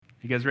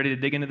You guys ready to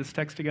dig into this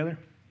text together?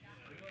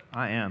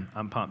 I am.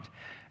 I'm pumped.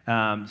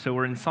 So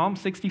we're in Psalm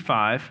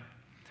 65.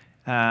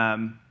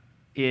 There's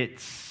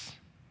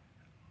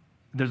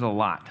a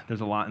lot. There's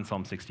a lot in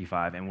Psalm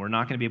 65, and we're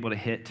not going to be able to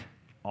hit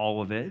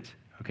all of it,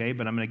 okay?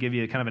 But I'm going to give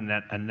you kind of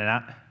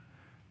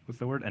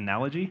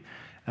analogy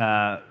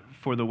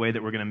for the way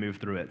that we're going to move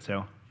through it.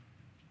 So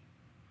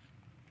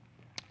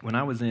when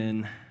I was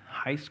in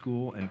high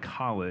school and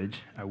college,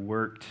 I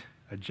worked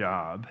a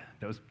job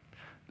that was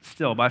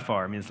still by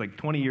far, it's like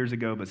 20 years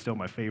ago, but still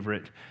my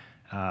favorite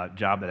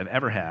job that I've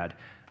ever had.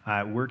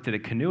 I worked at a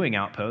canoeing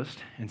outpost,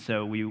 and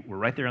so we were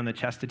right there on the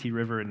Chastity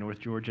River in North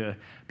Georgia.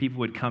 People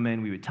would come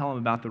in, we would tell them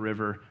about the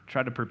river,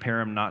 try to prepare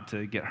them not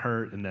to get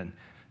hurt, and then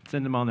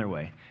send them on their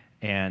way.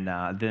 And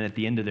then at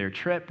the end of their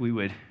trip, we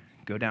would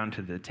go down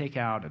to the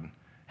takeout and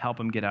help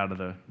them get out of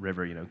the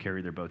river,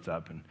 carry their boats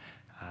up and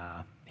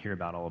hear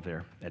about all of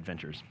their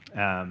adventures.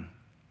 So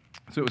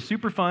it was a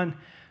super fun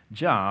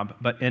job,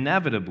 but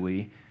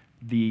inevitably,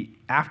 the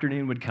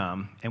afternoon would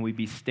come, and we'd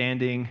be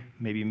standing,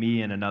 maybe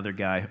me and another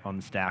guy on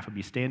the staff would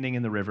be standing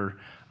in the river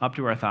up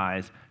to our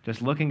thighs,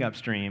 just looking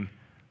upstream,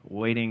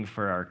 waiting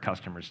for our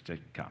customers to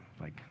come.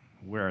 Like,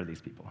 where are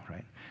these people,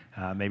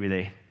 right? Maybe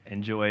they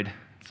enjoyed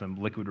some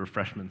liquid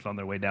refreshments on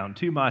their way down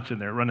too much, and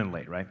they're running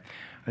late, right?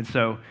 And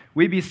so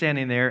we'd be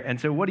standing there,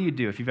 and so what do you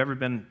do? If you've ever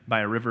been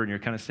by a river and you're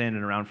kind of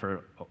standing around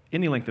for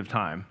any length of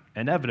time,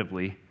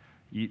 inevitably,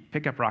 you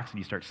pick up rocks and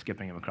you start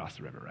skipping them across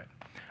the river, right?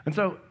 And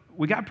so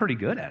we got pretty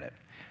good at it.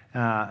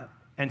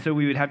 And so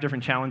we would have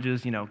different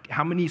challenges,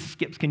 how many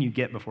skips can you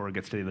get before it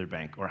gets to the other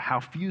bank? Or how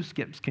few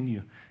skips can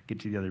you get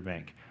to the other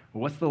bank?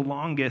 Or what's the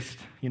longest,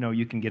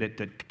 you can get it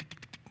to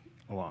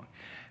along?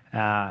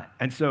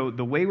 And so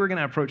the way we're going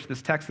to approach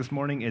this text this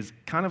morning is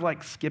kind of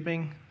like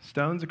skipping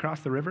stones across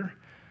the river.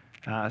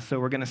 So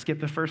we're going to skip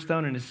the first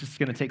stone, and it's just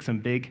going to take some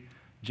big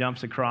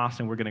jumps across,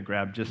 and we're going to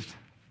grab just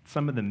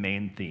some of the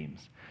main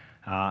themes.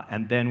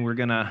 And then we're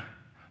going to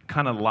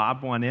kind of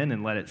lob one in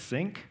and let it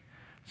sink.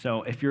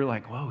 So if you're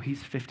like, whoa,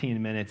 he's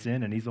 15 minutes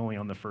in and he's only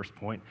on the first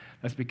point,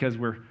 that's because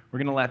we're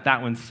going to let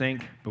that one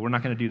sink, but we're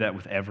not going to do that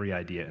with every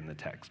idea in the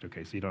text,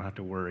 okay? So you don't have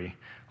to worry.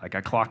 Like, I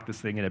clocked this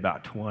thing at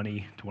about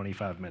 20,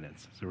 25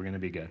 minutes, so we're going to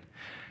be good.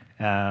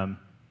 And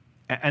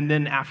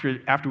then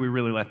after we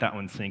really let that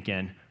one sink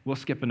in, we'll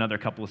skip another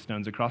couple of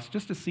stones across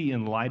just to see,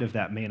 in light of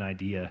that main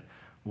idea,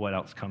 what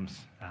else comes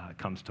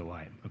to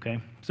light, okay?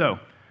 So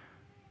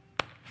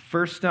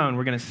first stone,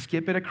 we're going to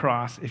skip it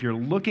across. If you're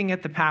looking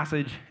at the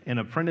passage in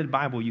a printed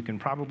Bible, you can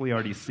probably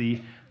already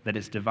see that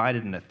it's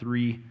divided into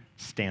 3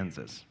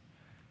 stanzas,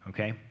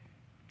 okay?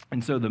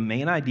 And so the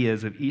main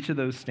ideas of each of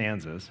those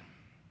stanzas,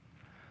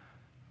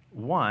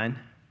 one,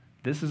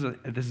 this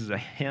is a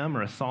hymn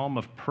or a psalm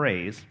of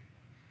praise,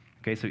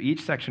 okay? So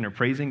each section are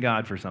praising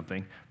God for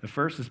something. The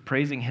first is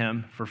praising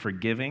him for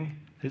forgiving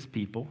his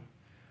people.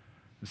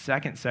 The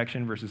second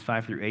section, verses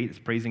 5 through 8, is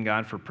praising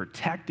God for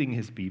protecting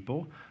his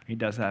people. He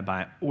does that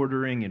by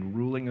ordering and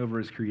ruling over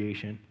his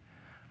creation.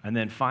 And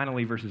then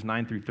finally, verses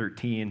 9 through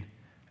 13,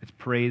 it's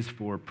praise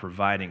for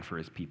providing for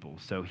his people.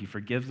 So he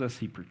forgives us,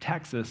 he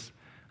protects us,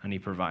 and he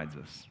provides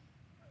us.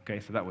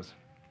 Okay, so that was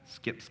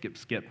skip, skip,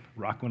 skip.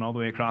 Rock went all the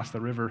way across the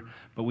river,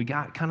 but we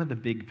got kind of the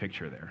big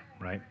picture there,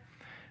 right?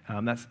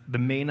 That's the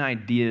main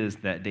ideas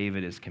that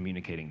David is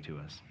communicating to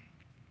us.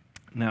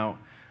 Now,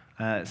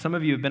 some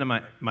of you have been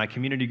in my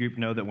community group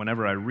know that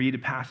whenever I read a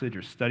passage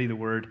or study the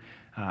word,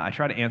 I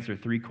try to answer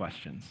 3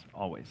 questions,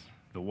 always.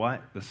 The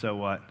what, the so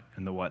what,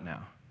 and the what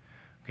now.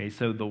 Okay,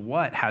 so the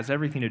what has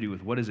everything to do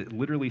with what does it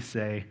literally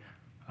say,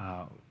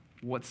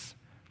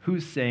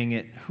 who's saying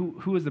it,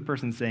 who is the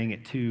person saying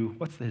it to,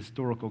 what's the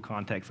historical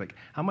context, like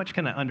how much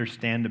can I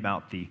understand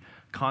about the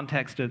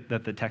context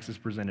that the text is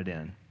presented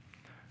in?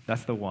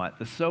 That's the what.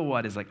 The so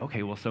what is like,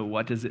 okay, well, so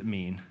what does it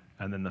mean?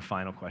 And then the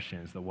final question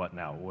is the what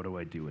now? What do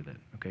I do with it?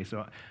 Okay,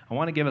 so I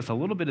want to give us a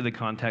little bit of the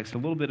context, a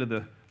little bit of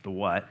the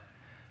what,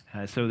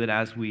 so that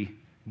as we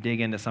dig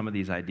into some of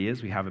these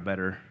ideas, we have a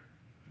better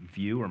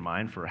view or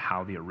mind for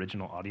how the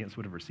original audience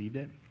would have received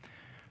it.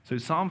 So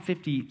Psalm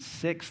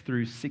 56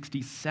 through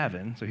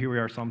 67, so here we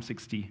are, Psalm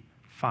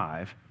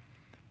 65.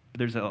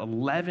 There's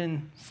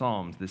 11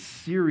 psalms, this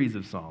series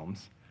of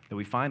psalms that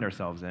we find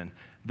ourselves in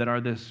that are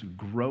this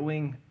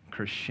growing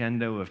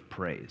crescendo of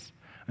praise.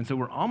 And so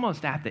we're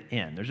almost at the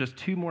end. There's just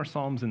 2 more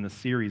psalms in the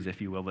series,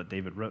 if you will, that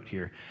David wrote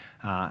here.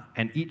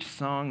 And each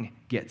song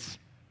gets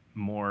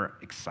more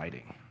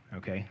exciting,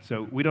 okay?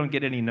 So we don't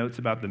get any notes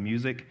about the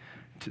music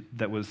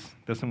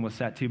this one was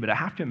set to, but I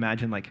have to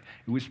imagine, like,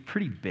 it was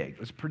pretty big. It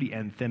was pretty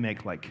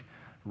anthemic, like,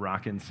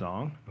 rockin'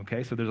 song,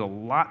 okay? So there's a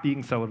lot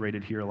being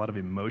celebrated here, a lot of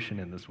emotion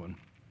in this one.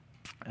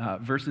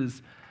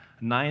 Verses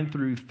 9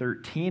 through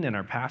 13 in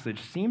our passage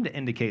seem to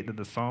indicate that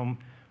the psalm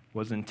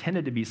was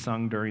intended to be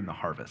sung during the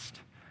harvest.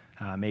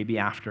 Maybe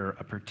after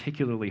a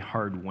particularly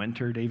hard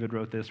winter, David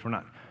wrote this. We're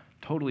not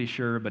totally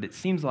sure, but it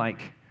seems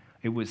like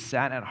it was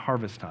sat at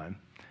harvest time,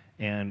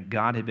 and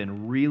God had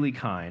been really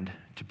kind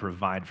to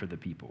provide for the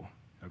people,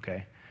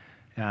 okay?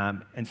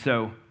 And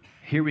so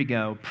Here we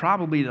go.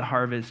 Probably the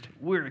harvest.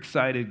 We're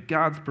excited.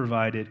 God's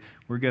provided.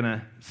 We're going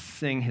to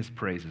sing his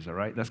praises, all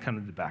right? That's kind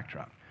of the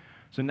backdrop.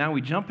 So now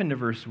we jump into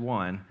verse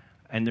 1,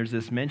 and there's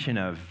this mention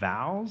of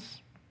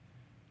vows,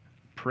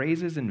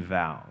 praises, and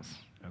vows,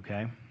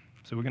 okay?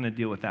 So we're going to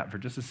deal with that for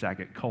just a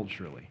second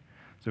culturally.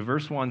 So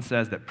verse 1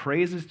 says that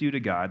praise is due to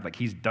God, like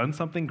he's done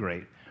something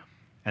great,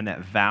 and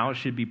that vows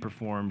should be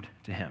performed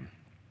to him.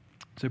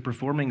 So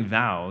performing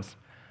vows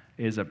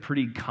is a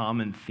pretty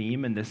common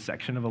theme in this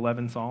section of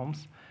 11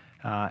 Psalms.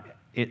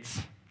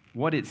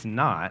 What it's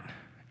not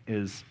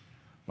is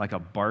like a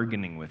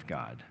bargaining with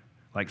God,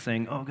 like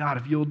saying, oh God,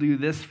 if you'll do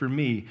this for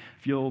me,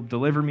 if you'll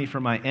deliver me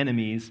from my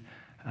enemies,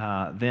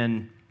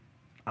 then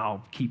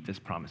I'll keep this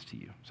promise to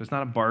you. So it's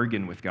not a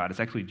bargain with God. It's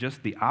actually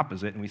just the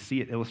opposite, and we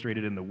see it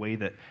illustrated in the way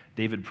that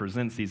David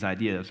presents these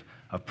ideas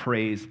of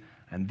praise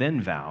and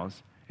then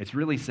vows. It's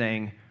really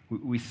saying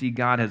we see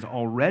God has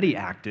already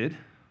acted,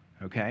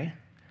 okay,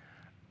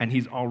 and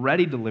he's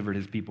already delivered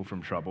his people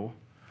from trouble,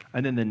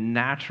 and then the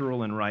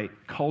natural and right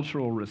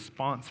cultural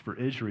response for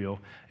Israel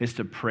is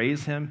to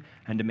praise him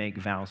and to make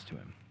vows to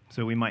him.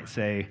 So we might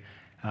say,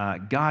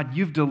 God,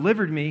 you've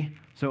delivered me,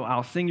 so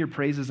I'll sing your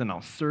praises and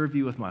I'll serve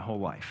you with my whole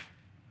life,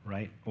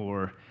 right?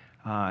 Or,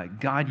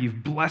 God,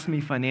 you've blessed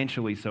me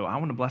financially, so I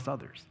want to bless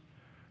others,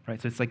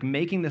 right? So it's like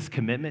making this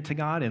commitment to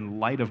God in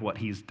light of what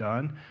he's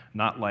done,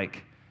 not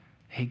like,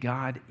 hey,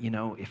 God,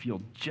 if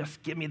you'll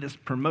just give me this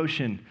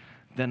promotion,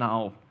 then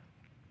I'll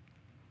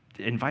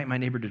invite my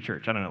neighbor to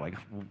church. I don't know, like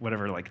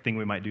whatever thing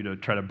we might do to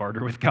try to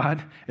barter with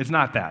God. It's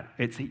not that.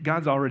 It's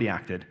God's already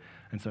acted,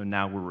 and so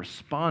now we're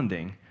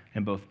responding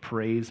in both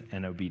praise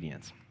and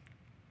obedience.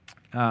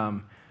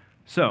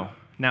 So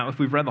now if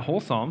we've read the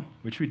whole psalm,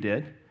 which we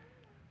did,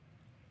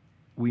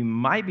 we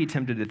might be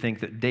tempted to think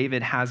that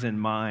David has in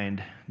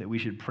mind that we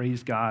should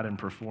praise God and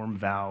perform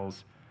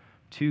vows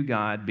to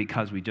God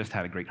because we just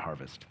had a great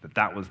harvest,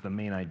 that was the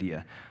main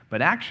idea.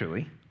 But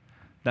actually,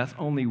 that's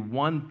only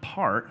one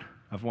part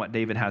of what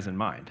David has in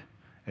mind.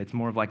 It's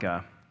more of like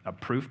a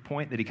proof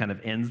point that he kind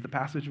of ends the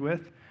passage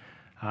with.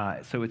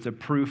 So it's a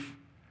proof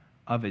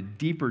of a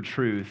deeper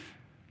truth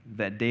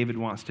that David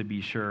wants to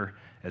be sure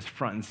is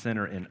front and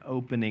center in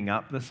opening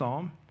up the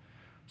psalm.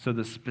 So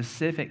the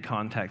specific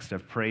context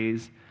of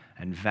praise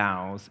and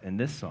vows in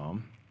this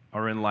psalm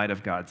are in light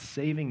of God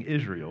saving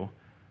Israel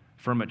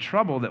from a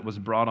trouble that was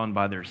brought on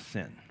by their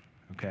sin,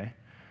 okay?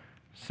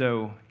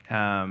 So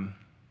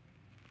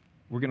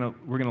we're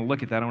gonna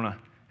look at that. I want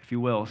to, if you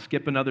will,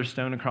 skip another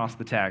stone across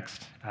the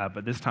text,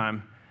 but this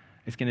time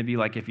it's going to be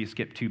like if you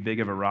skip too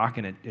big of a rock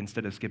and it,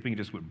 instead of skipping, it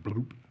just went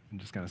bloop and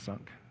just kind of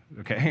sunk,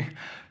 okay?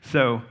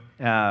 So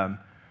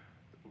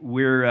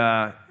we're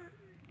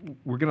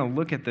going to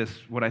look at this,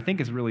 what I think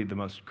is really the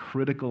most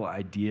critical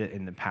idea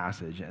in the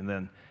passage, and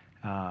then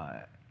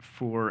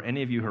for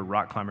any of you who are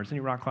rock climbers,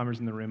 any rock climbers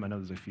in the room? I know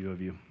there's a few of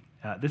you.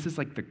 This is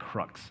like the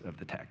crux of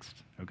the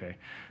text, okay?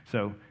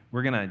 So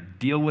we're going to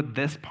deal with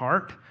this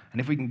part, and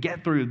if we can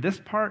get through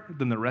this part,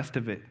 then the rest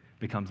of it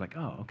becomes like,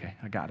 oh, okay,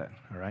 I got it,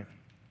 all right?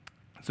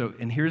 So,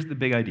 and here's the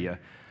big idea.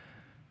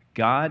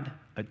 God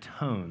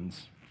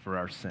atones for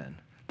our sin.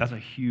 That's a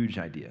huge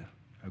idea,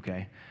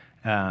 okay?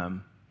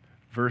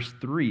 Verse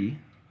 3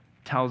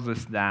 tells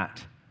us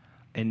that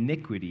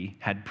iniquity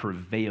had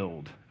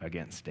prevailed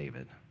against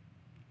David.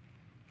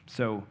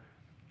 So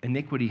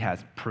iniquity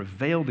has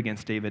prevailed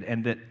against David,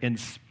 and that in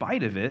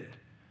spite of it,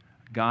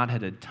 God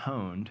had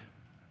atoned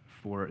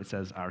for, it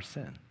says, our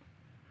sin.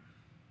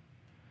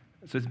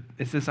 So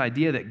it's this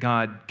idea that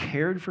God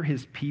cared for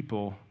his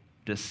people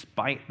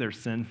despite their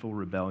sinful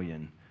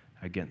rebellion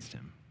against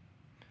him.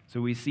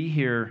 So we see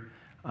here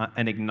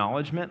an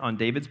acknowledgement on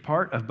David's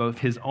part of both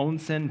his own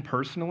sin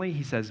personally.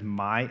 He says,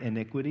 my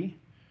iniquity.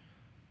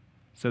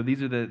 So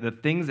these are the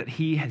things that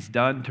he has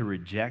done to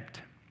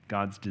reject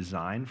God's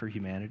design for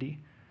humanity.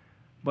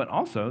 But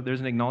also,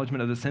 there's an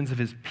acknowledgement of the sins of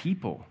his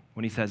people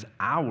when he says,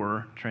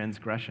 our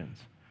transgressions.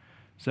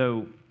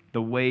 So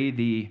the way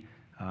the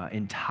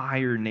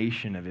entire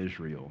nation of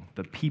Israel,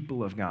 the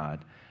people of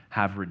God,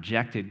 have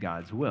rejected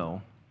God's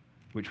will,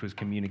 which was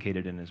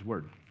communicated in his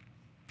word.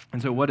 And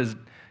so what does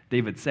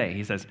David say?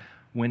 He says,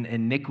 when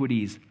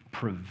iniquities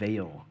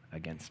prevail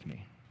against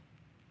me.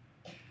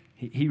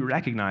 He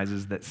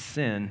recognizes that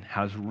sin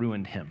has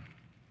ruined him.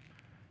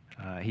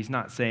 He's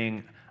not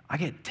saying, I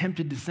get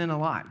tempted to sin a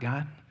lot,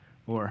 God,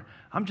 or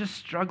I'm just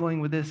struggling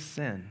with this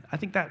sin. I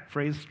think that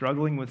phrase,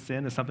 struggling with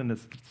sin, is something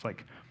that's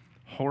like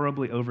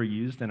horribly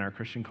overused in our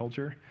Christian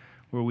culture,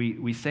 where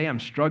we say I'm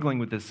struggling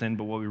with this sin,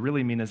 but what we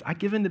really mean is I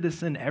give into this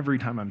sin every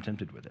time I'm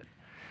tempted with it,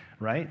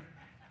 right?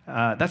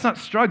 That's not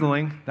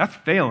struggling, that's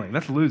failing,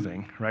 that's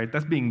losing, right?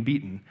 That's being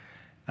beaten.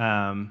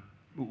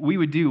 We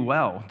would do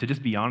well to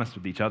just be honest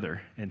with each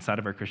other inside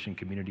of our Christian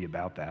community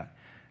about that.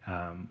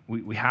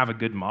 We have a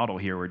good model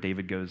here where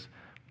David goes,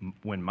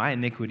 when my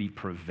iniquity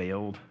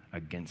prevailed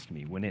against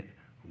me, when it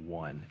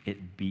won,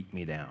 it beat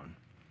me down,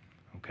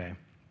 okay?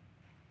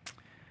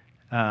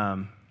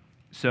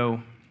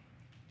 So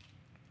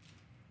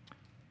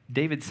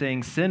David's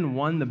saying, sin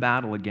won the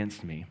battle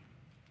against me.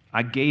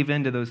 I gave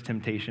in to those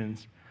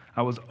temptations.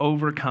 I was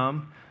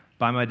overcome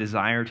by my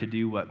desire to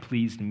do what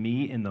pleased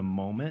me in the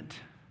moment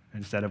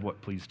instead of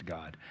what pleased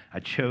God. I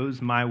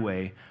chose my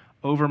way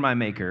over my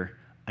Maker,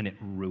 and it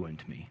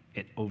ruined me.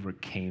 It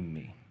overcame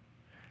me.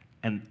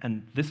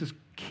 And this is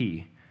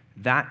key.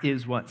 That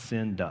is what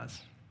sin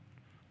does.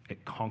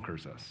 It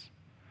conquers us.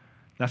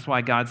 That's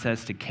why God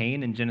says to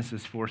Cain in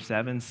Genesis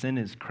 4:7, sin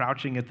is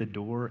crouching at the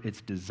door.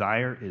 Its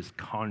desire is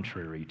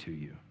contrary to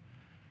you.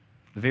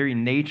 The very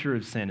nature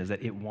of sin is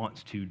that it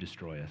wants to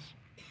destroy us.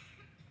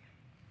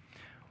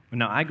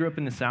 Now, I grew up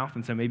in the South,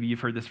 and so maybe you've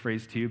heard this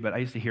phrase too, but I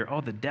used to hear,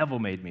 oh, the devil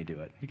made me do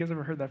it. You guys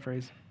ever heard that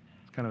phrase?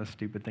 It's kind of a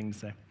stupid thing to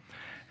say.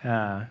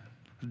 The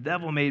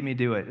devil made me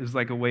do it. It was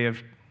like a way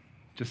of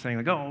just saying,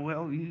 like, oh,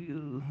 well,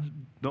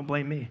 don't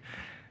blame me.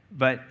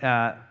 But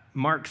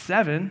Mark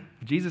 7,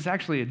 Jesus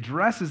actually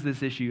addresses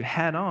this issue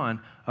head on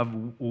of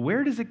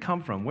where does it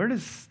come from? Where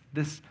does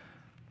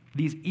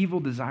these evil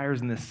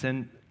desires and this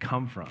sin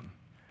come from?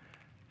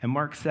 And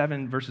Mark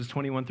 7, verses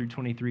 21 through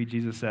 23,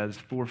 Jesus says,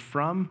 for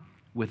from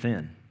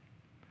within,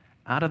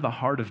 out of the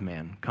heart of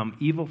man, come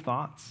evil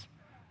thoughts,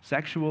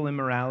 sexual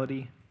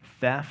immorality,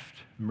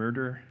 theft,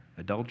 murder,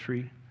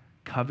 adultery,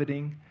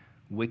 coveting,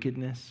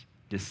 wickedness,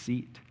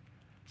 deceit,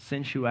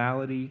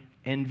 sensuality,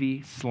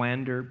 envy,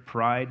 slander,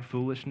 pride,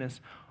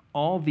 foolishness.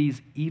 All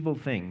these evil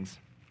things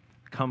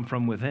come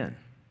from within,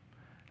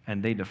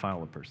 and they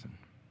defile a person.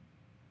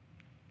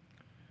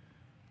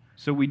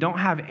 So we don't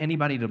have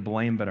anybody to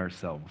blame but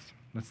ourselves.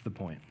 That's the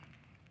point.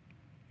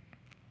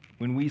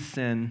 When we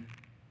sin,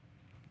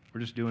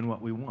 we're just doing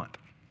what we want.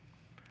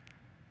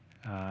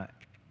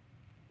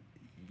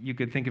 You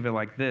could think of it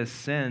like this.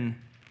 Sin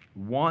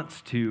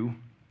wants to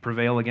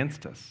prevail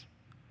against us.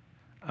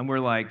 And we're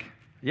like,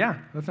 yeah,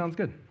 that sounds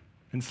good.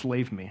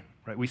 Enslave me,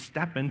 right? We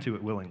step into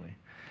it willingly.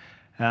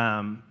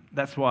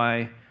 That's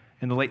why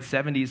in the late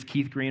 70s,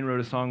 Keith Green wrote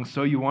a song,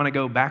 So You Want to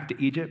Go Back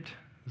to Egypt?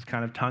 It was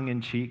kind of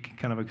tongue-in-cheek,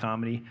 kind of a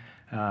comedy,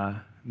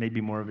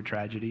 maybe more of a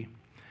tragedy.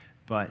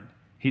 But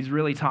he's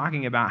really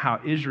talking about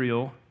how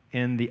Israel,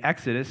 in the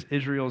Exodus,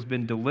 Israel's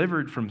been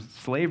delivered from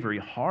slavery,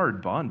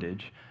 hard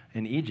bondage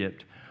in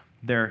Egypt.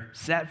 They're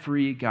set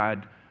free.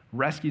 God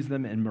rescues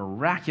them in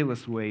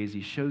miraculous ways.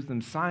 He shows them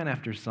sign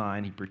after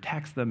sign. He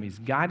protects them. He's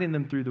guiding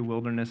them through the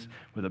wilderness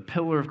with a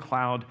pillar of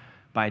cloud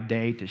by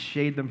day to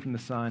shade them from the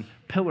sun,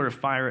 pillar of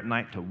fire at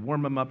night to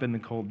warm them up in the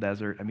cold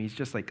desert. I mean, he's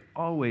just like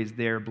always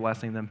there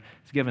blessing them.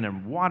 He's giving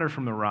them water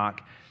from the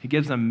rock. He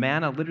gives them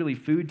manna, literally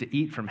food to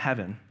eat from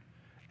heaven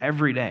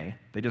every day.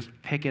 They just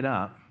pick it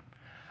up.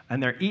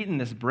 And they're eating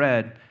this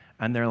bread,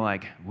 and they're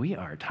like, we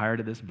are tired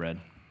of this bread.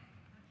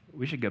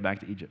 We should go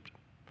back to Egypt.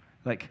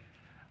 Like,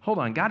 hold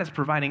on, God is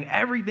providing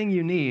everything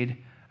you need.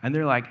 And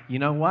they're like, you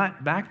know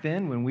what? Back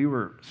then, when we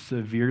were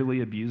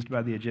severely abused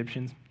by the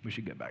Egyptians, we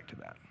should get back to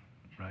that,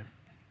 right?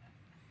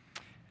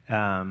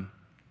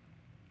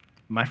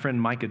 My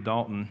friend Micah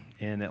Dalton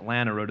in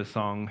Atlanta wrote a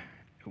song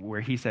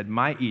where he said,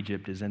 my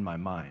Egypt is in my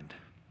mind.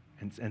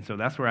 And so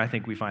that's where I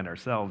think we find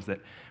ourselves, that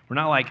we're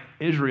not like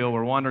Israel.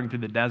 We're wandering through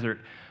the desert,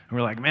 and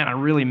we're like, man, I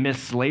really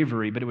miss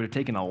slavery, but it would have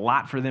taken a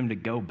lot for them to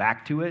go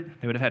back to it.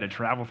 They would have had to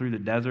travel through the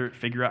desert,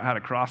 figure out how to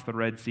cross the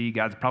Red Sea.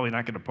 God's probably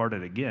not going to part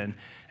it again,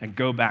 and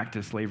go back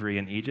to slavery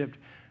in Egypt.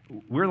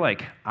 We're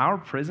like, our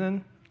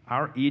prison,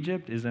 our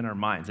Egypt is in our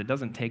minds. It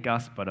doesn't take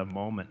us but a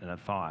moment and a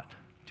thought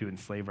to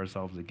enslave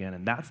ourselves again.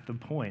 And that's the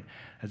point,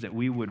 is that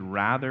we would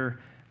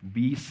rather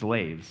be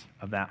slaves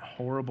of that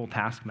horrible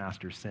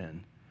taskmaster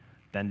sin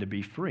than to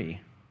be free.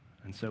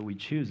 And so we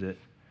choose it.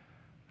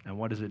 And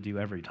what does it do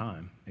every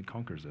time? It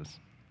conquers us.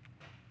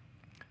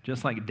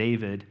 Just like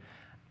David,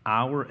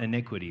 our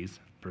iniquities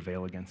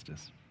prevail against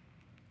us.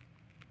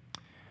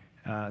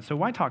 So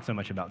why talk so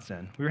much about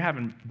sin? We were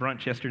having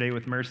brunch yesterday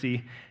with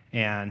Mercy,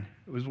 and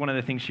it was one of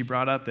the things she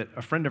brought up that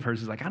a friend of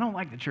hers is like, I don't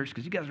like the church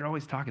because you guys are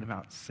always talking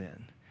about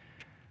sin.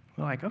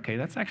 We're like, okay,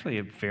 that's actually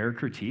a fair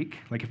critique,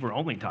 like if we're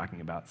only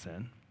talking about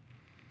sin.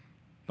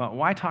 But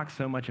why talk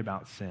so much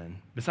about sin?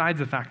 Besides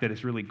the fact that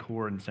it's really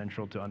core and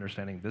central to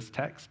understanding this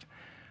text,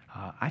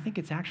 I think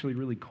it's actually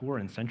really core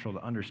and central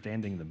to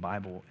understanding the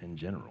Bible in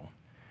general,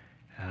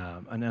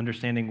 and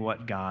understanding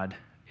what God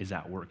is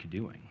at work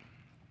doing.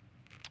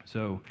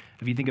 So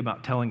if you think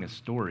about telling a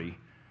story,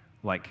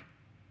 like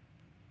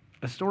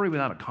a story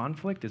without a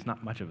conflict is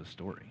not much of a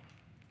story.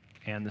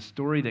 And the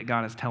story that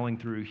God is telling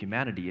through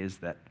humanity is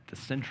that the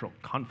central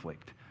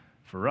conflict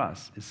for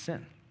us is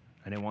sin,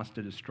 and it wants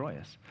to destroy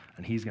us,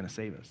 and he's going to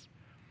save us.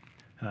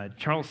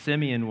 Charles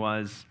Simeon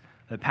was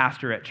the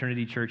pastor at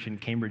Trinity Church in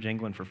Cambridge,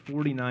 England for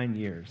 49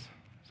 years.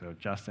 So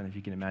Justin, if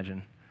you can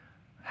imagine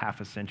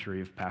half a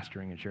century of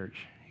pastoring a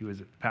church. He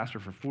was a pastor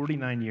for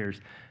 49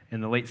 years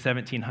in the late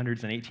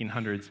 1700s and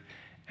 1800s,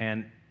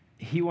 and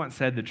he once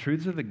said, the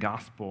truths of the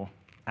gospel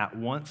at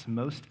once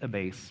most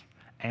abase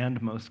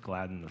and most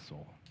gladden the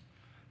soul.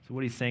 So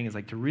what he's saying is,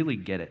 like, to really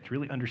get it, to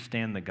really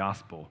understand the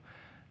gospel,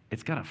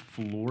 it's got to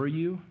floor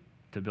you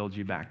to build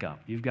you back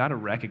up. You've got to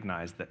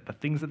recognize that the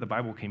things that the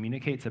Bible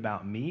communicates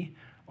about me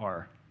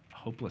are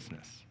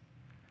hopelessness,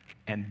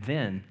 and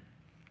then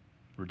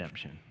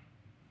redemption.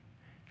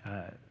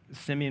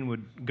 Simeon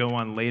would go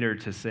on later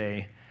to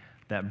say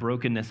that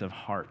brokenness of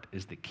heart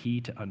is the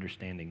key to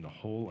understanding the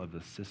whole of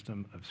the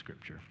system of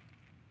Scripture.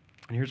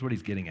 And here's what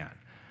he's getting at.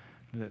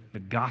 The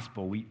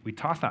gospel, we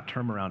toss that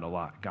term around a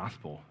lot,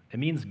 gospel. It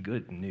means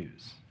good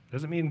news. It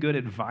doesn't mean good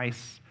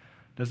advice,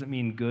 doesn't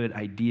mean good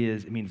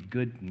ideas, it means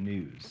good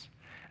news.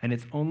 And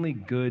it's only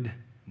good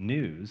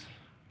news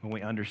when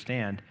we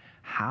understand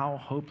how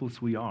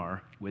hopeless we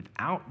are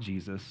without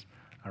Jesus,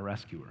 our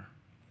rescuer.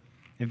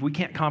 If we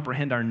can't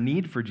comprehend our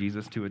need for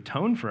Jesus to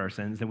atone for our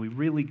sins, then we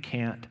really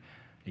can't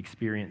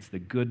experience the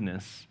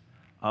goodness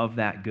of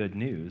that good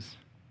news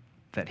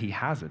that he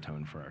has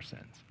atoned for our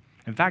sins.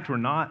 In fact, we're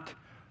not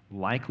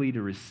likely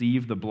to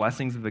receive the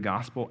blessings of the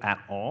gospel at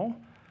all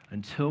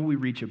until we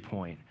reach a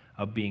point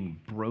of being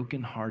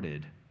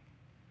brokenhearted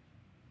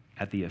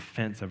at the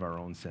offense of our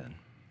own sin.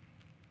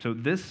 So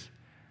this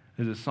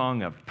is a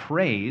song of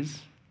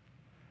praise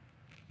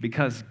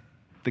because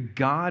the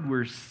God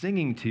we're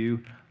singing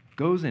to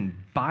goes and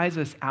buys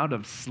us out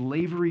of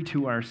slavery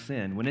to our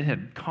sin. When it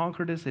had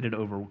conquered us, it had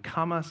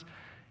overcome us.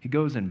 He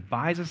goes and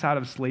buys us out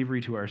of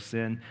slavery to our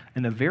sin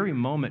in the very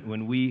moment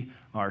when we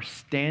are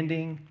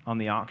standing on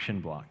the auction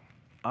block,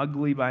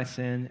 ugly by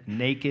sin,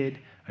 naked,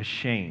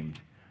 ashamed,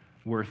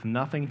 worth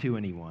nothing to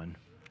anyone,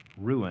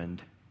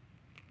 ruined,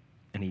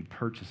 and he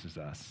purchases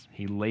us.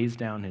 He lays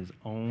down his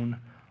own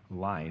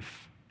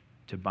life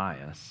to buy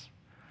us.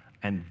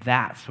 And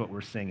that's what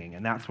we're singing.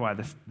 And that's why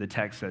the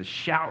text says,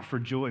 shout for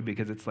joy,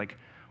 because it's like,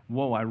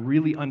 whoa, I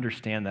really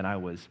understand that I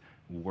was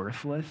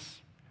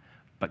worthless,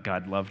 but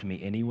God loved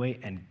me anyway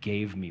and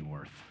gave me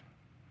worth,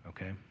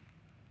 okay?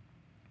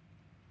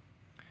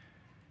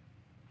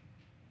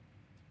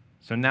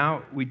 So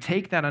now we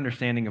take that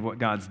understanding of what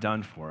God's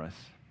done for us,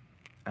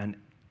 and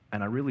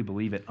I really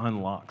believe it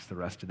unlocks the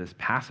rest of this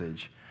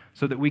passage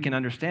so that we can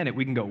understand it.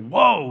 We can go,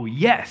 whoa,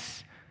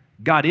 yes,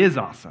 God is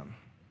awesome.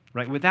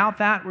 Right? Without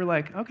that, we're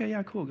like, okay,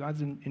 yeah, cool.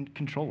 God's in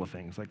control of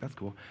things. Like, that's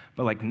cool.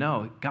 But like,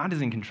 no, God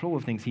is in control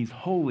of things. He's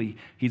holy.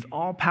 He's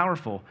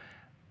all-powerful.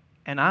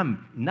 And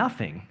I'm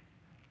nothing,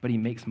 but he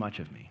makes much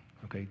of me.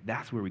 Okay?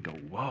 That's where we go,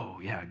 whoa,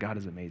 yeah, God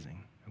is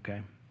amazing.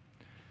 Okay?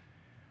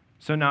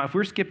 So now, if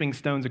we're skipping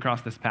stones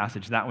across this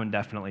passage, that one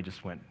definitely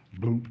just went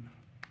boop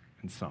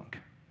and sunk.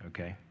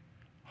 Okay?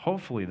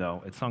 Hopefully,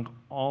 though, it sunk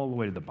all the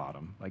way to the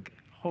bottom. Like,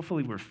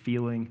 hopefully we're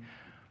feeling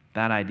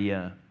that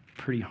idea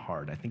pretty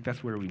hard. I think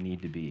that's where we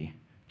need to be,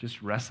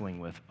 just wrestling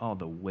with,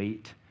 the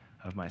weight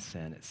of my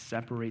sin. It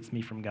separates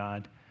me from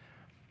God.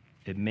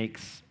 It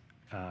makes,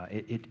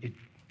 it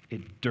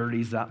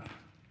dirties up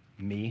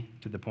me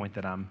to the point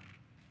that I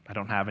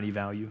don't have any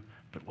value,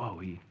 but whoa,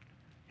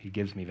 he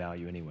gives me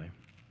value anyway.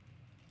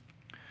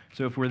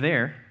 So if we're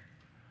there,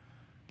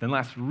 then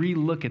let's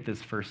re-look at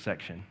this first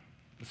section,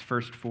 this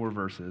first 4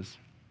 verses.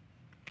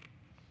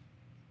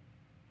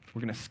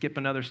 We're going to skip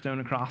another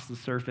stone across the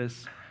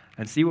surface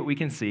and see what we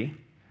can see.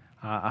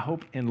 I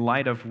hope in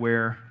light of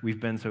where we've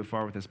been so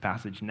far with this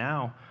passage,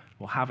 now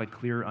we'll have a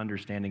clear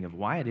understanding of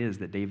why it is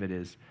that David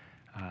is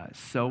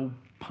so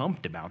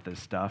pumped about this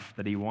stuff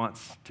that he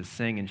wants to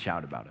sing and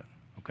shout about it,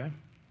 okay?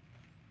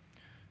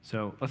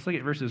 So let's look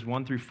at verses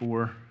 1 through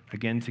 4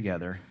 again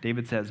together.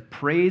 David says,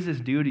 "Praise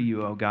is due to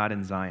you, O God,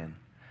 in Zion,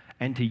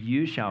 and to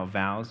you shall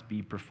vows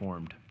be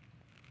performed.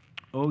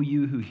 O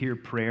you who hear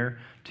prayer,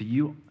 to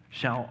you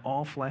shall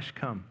all flesh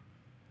come.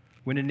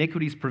 When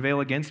iniquities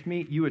prevail against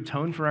me, you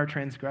atone for our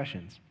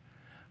transgressions.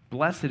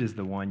 Blessed is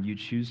the one you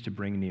choose to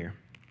bring near,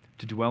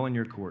 to dwell in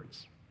your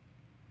courts.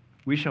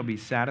 We shall be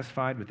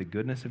satisfied with the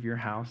goodness of your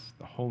house,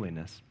 the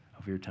holiness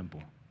of your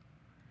temple."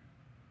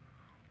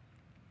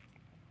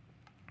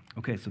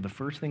 Okay, so the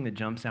first thing that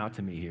jumps out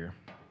to me here,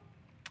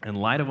 in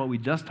light of what we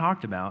just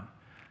talked about,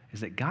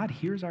 is that God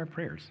hears our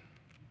prayers.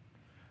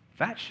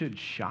 That should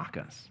shock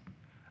us.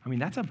 I mean,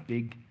 that's a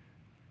big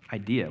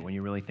idea when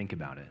you really think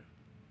about it.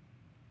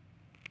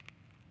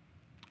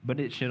 But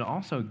it should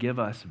also give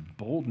us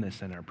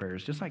boldness in our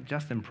prayers. Just like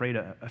Justin prayed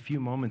a few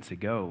moments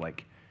ago,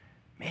 like,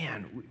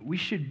 man, we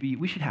should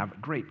have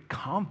great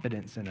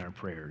confidence in our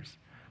prayers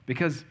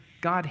because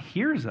God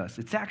hears us.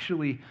 It's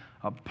actually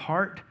a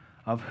part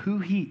of who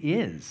he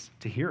is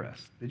to hear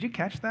us. Did you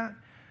catch that?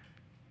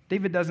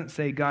 David doesn't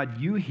say, God,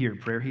 you hear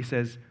prayer. He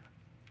says,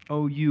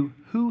 oh, you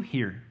who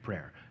hear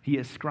prayer. He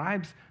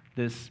ascribes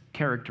this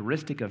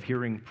characteristic of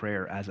hearing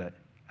prayer as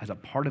a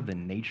part of the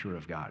nature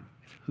of God.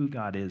 It's who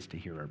God is to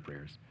hear our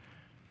prayers.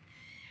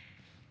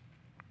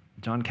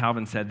 John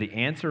Calvin said, the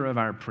answer of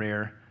our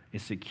prayer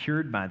is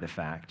secured by the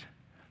fact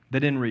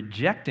that in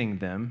rejecting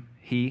them,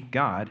 he,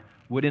 God,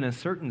 would in a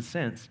certain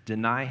sense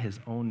deny his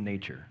own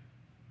nature.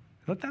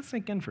 Let that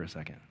sink in for a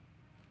second.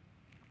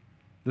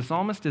 The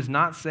psalmist does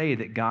not say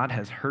that God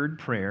has heard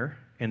prayer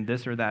in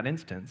this or that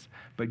instance,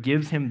 but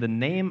gives him the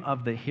name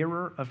of the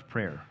hearer of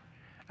prayer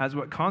as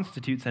what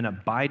constitutes an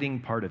abiding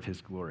part of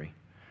his glory,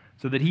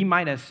 so that he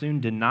might as soon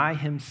deny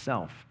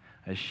himself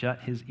as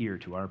shut his ear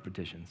to our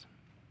petitions.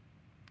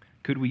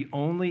 Could we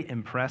only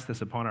impress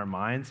this upon our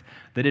minds,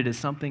 that it is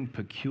something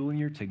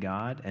peculiar to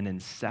God and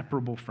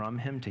inseparable from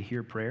him to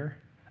hear prayer,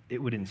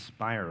 it would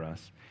inspire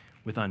us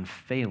with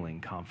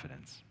unfailing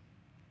confidence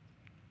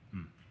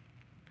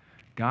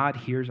God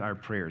hears our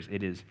prayers.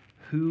 It is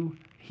who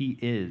he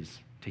is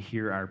to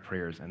hear our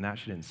prayers, and that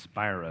should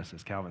inspire us,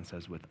 as Calvin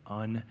says, with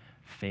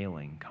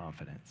unfailing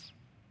confidence.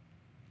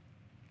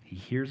 He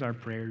hears our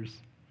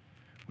prayers.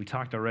 We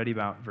talked already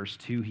about verse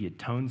 2. He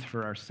atones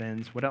for our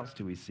sins. What else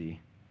do we see?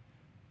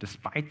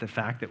 Despite the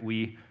fact that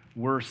we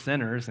were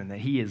sinners and that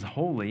he is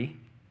holy,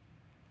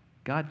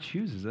 God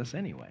chooses us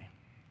anyway.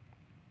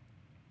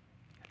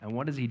 And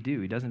what does he do?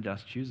 He doesn't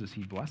just choose us,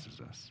 he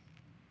blesses us.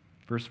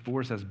 Verse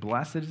 4 says,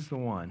 "Blessed is the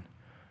one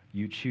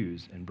you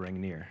choose and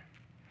bring near."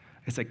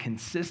 It's a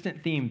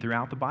consistent theme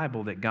throughout the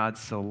Bible that God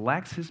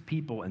selects his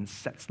people and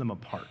sets them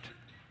apart.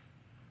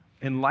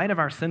 In light of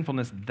our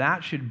sinfulness,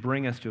 that should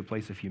bring us to a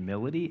place of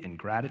humility and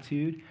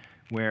gratitude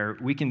where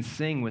we can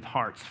sing with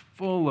hearts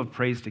full of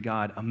praise to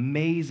God,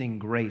 "Amazing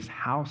grace,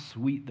 how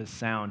sweet the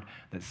sound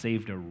that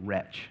saved a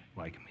wretch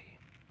like me."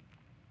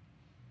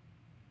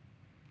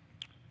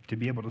 To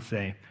be able to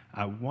say,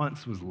 "I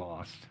once was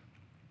lost,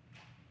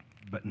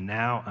 but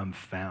now I'm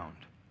found.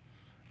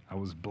 I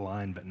was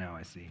blind, but now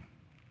I see."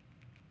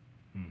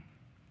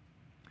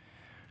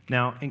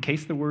 Now, in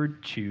case the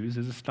word choose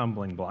is a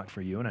stumbling block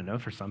for you, and I know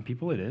for some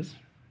people it is,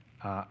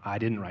 I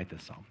didn't write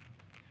this psalm.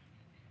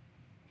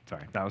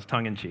 Sorry, that was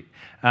tongue-in-cheek.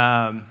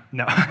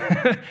 No.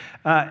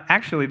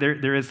 Actually,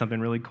 there is something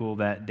really cool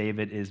that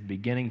David is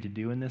beginning to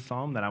do in this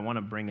psalm that I want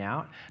to bring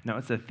out. Now,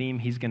 it's a theme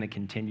he's going to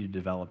continue to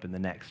develop in the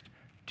next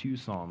 2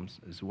 psalms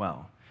as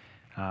well.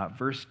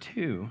 Verse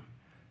 2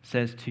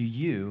 says, "To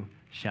you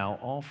shall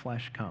all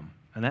flesh come."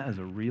 And that is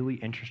a really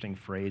interesting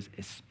phrase,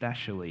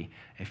 especially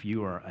if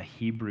you are a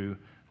Hebrew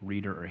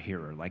reader or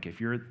hearer. Like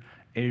if you're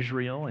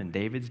Israel in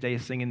David's day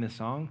singing this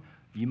song,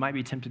 you might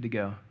be tempted to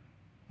go,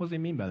 "What does he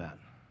mean by that?"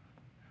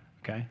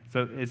 Okay,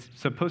 so it's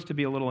supposed to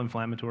be a little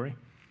inflammatory,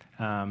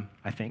 I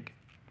think.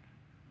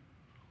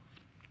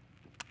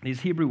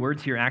 These Hebrew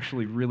words here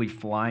actually really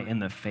fly in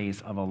the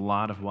face of a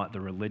lot of what the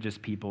religious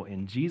people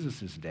in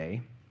Jesus'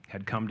 day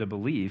had come to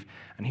believe.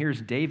 And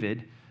here's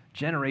David,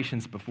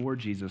 generations before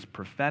Jesus,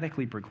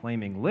 prophetically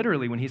proclaiming,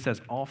 literally when he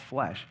says all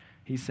flesh,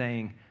 he's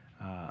saying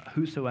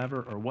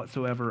whosoever or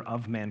whatsoever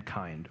of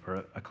mankind,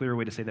 or a clearer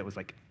way to say that was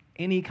like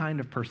any kind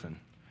of person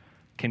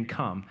can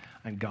come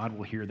and God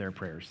will hear their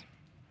prayers.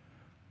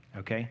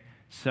 Okay,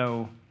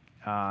 so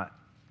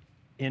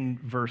in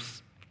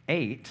verse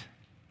 8,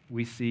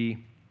 we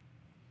see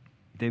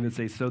David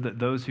say, "So that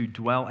those who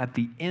dwell at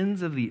the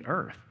ends of the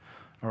earth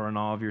are in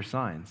awe of your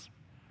signs.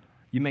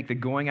 You make the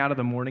going out of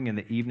the morning and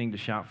the evening to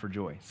shout for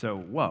joy." So,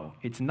 whoa,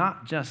 it's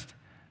not just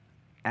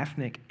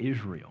ethnic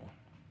Israel.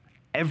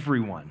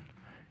 Everyone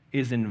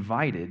is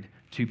invited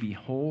to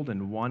behold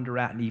and wonder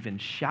at and even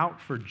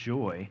shout for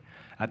joy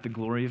at the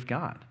glory of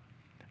God.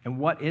 And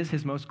what is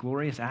his most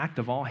glorious act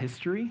of all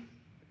history?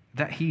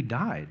 That he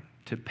died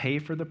to pay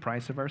for the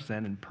price of our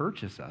sin and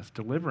purchase us,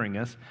 delivering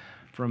us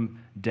from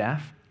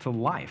death to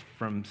life,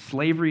 from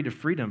slavery to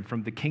freedom,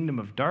 from the kingdom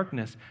of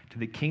darkness to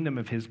the kingdom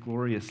of his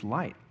glorious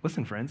light.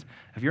 Listen, friends,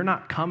 if you're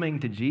not coming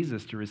to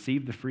Jesus to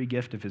receive the free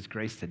gift of his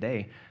grace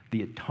today,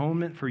 the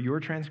atonement for your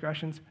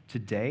transgressions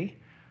today,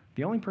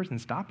 the only person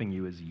stopping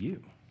you is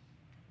you.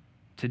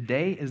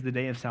 Today is the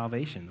day of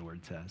salvation, the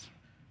word says.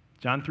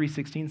 John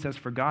 3:16 says,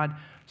 "For God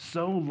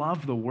so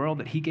loved the world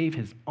that he gave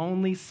his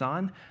only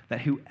Son,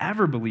 that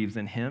whoever believes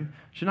in him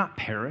should not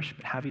perish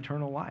but have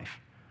eternal life."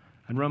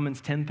 And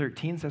Romans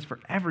 10:13 says, "For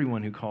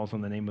everyone who calls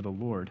on the name of the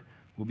Lord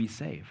will be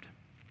saved."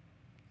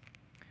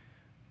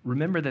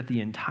 Remember that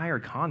the entire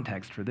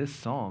context for this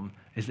psalm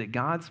is that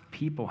God's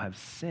people have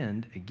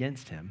sinned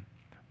against him,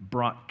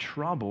 brought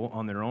trouble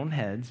on their own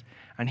heads,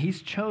 and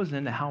he's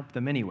chosen to help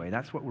them anyway.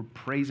 That's what we're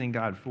praising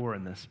God for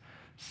in this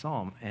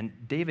psalm.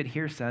 And David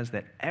here says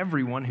that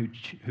everyone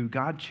who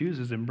God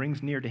chooses and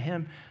brings near to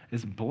him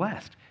is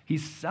blessed.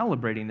 He's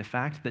celebrating the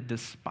fact that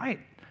despite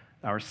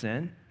our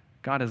sin,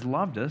 God has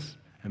loved us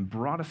and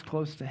brought us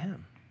close to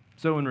him.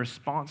 So in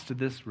response to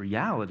this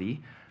reality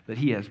that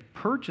he has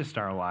purchased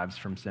our lives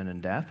from sin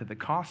and death at the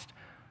cost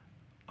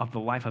of the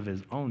life of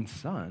his own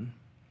Son,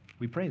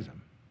 we praise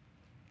him.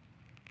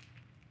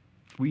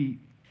 We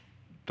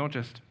don't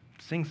just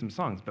sing some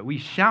songs, but we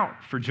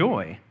shout for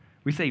joy.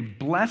 We say,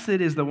 "Blessed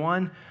is the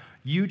one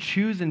you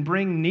choose and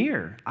bring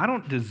near." I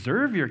don't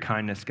deserve your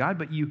kindness, God,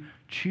 but you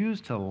choose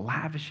to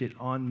lavish it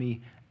on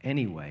me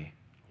anyway.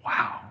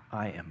 Wow,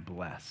 I am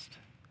blessed.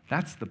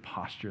 That's the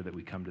posture that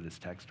we come to this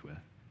text with.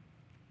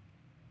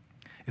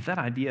 If that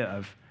idea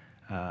of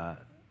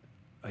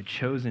a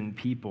chosen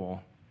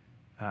people,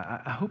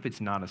 I hope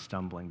it's not a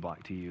stumbling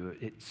block to you.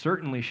 It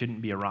certainly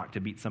shouldn't be a rock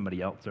to beat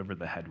somebody else over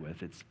the head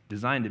with. It's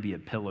designed to be a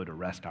pillow to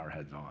rest our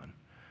heads on.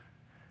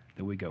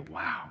 That we go,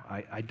 wow,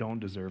 I don't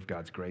deserve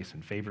God's grace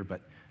and favor,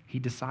 but he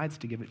decides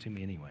to give it to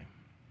me anyway.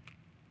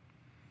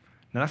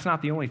 Now, that's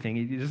not the only thing.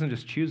 He doesn't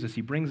just choose us.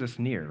 He brings us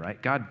near, right?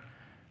 God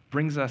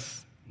brings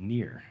us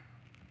near.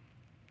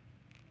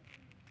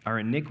 Our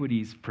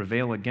iniquities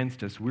prevail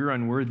against us. We're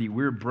unworthy.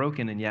 We're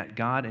broken, and yet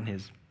God in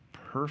his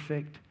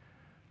perfect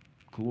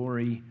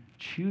glory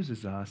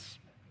chooses us,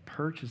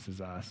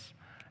 purchases us,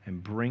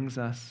 and brings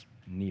us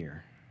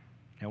near.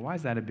 Now, why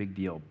is that a big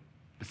deal?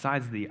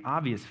 besides the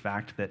obvious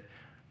fact that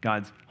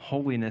God's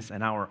holiness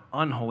and our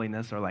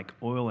unholiness are like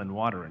oil and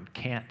water and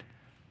can't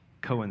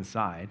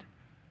coincide.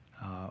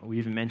 We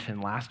even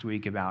mentioned last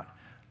week about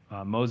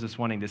Moses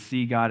wanting to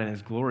see God in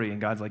his glory,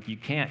 and God's like, you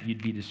can't,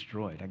 you'd be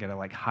destroyed. I got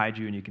to hide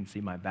you and you can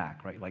see my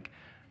back, right?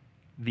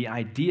 The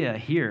idea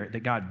here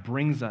that God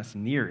brings us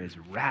near is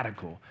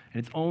radical,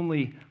 and it's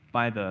only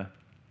by the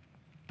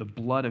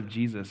blood of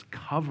Jesus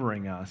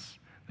covering us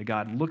that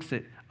God looks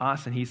at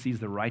us and he sees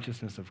the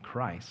righteousness of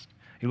Christ.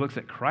 He looks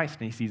at Christ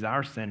and he sees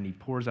our sin and he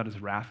pours out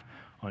his wrath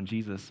on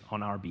Jesus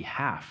on our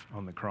behalf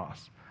on the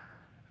cross.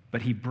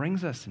 But he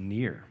brings us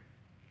near.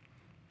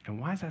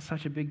 And why is that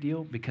such a big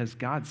deal? Because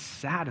God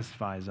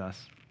satisfies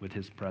us with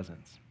his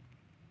presence.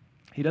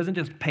 He doesn't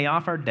just pay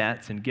off our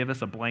debts and give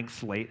us a blank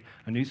slate,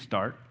 a new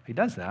start. He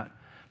does that.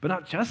 But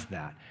not just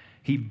that.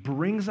 He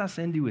brings us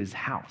into his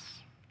house.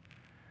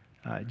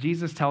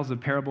 Jesus tells the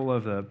parable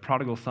of the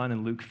prodigal son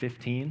in Luke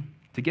 15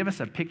 to give us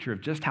a picture of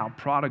just how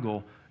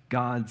prodigal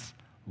God's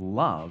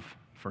love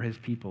for his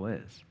people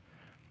is.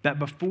 That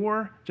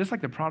before, just like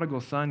the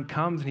prodigal son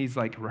comes and he's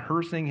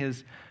rehearsing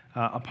his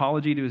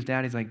apology to his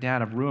dad, he's like,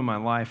 Dad, I've ruined my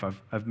life.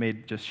 I've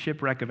made just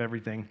shipwreck of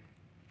everything.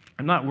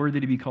 I'm not worthy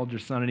to be called your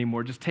son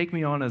anymore. Just take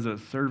me on as a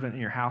servant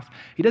in your house.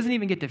 He doesn't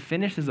even get to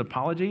finish his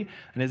apology,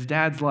 and his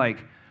dad's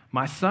like,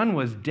 my son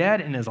was dead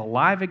and is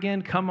alive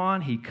again. Come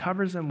on. He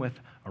covers him with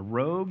a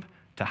robe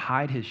to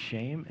hide his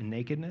shame and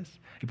nakedness.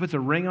 He puts a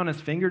ring on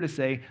his finger to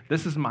say,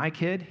 this is my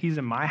kid. He's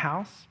in my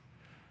house.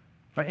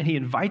 Right? And he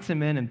invites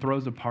him in and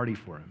throws a party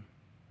for him.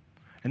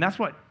 And that's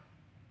what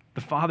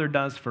the Father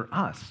does for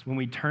us when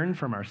we turn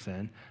from our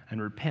sin and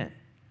repent.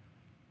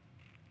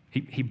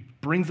 He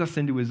brings us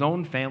into his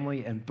own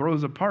family and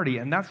throws a party,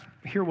 and that's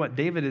here what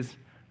David is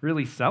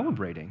really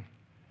celebrating.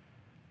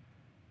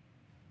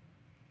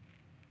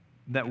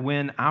 That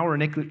when our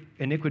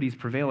iniquities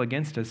prevail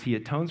against us, he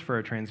atones for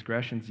our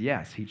transgressions,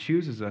 yes. He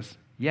chooses us,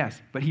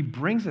 yes. But he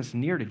brings us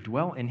near to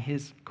dwell in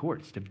his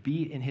courts, to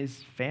be in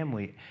his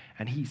family,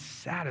 and he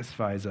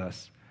satisfies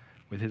us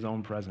with his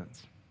own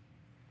presence.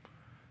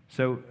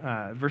 So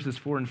verses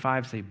 4 and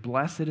 5 say,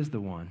 blessed is the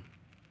one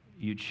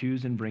you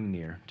choose and bring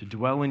near to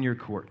dwell in your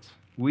courts.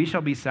 We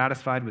shall be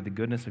satisfied with the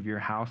goodness of your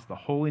house, the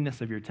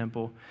holiness of your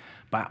temple.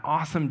 By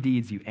awesome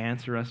deeds you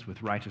answer us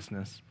with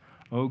righteousness,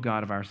 O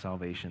God of our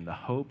salvation, the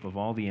hope of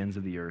all the ends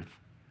of the earth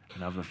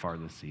and of the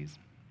farthest seas.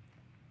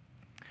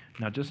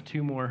 Now, just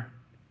two more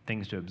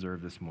things to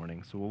observe this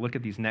morning. So we'll look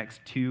at these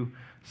next two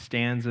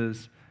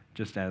stanzas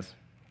just as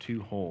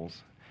two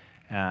wholes.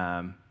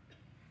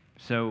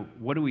 So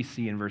what do we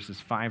see in verses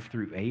 5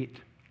 through 8?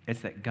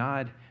 It's that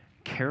God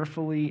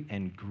carefully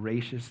and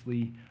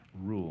graciously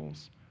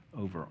rules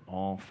over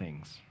all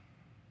things.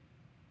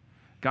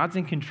 God's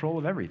in control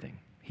of everything.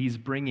 He's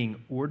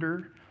bringing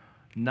order.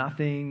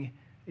 Nothing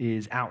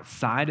is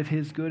outside of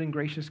his good and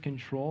gracious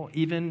control.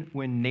 Even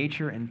when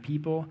nature and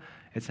people,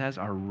 it says,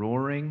 are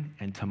roaring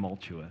and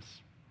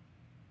tumultuous.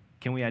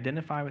 Can we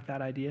identify with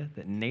that idea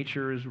that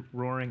nature is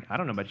roaring? I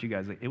don't know about you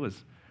guys. It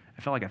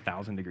felt like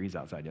 1,000 degrees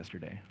outside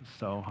yesterday. It was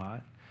so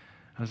hot.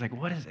 I was like,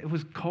 it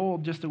was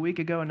cold just a week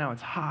ago, and now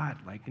it's hot.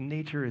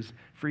 Nature is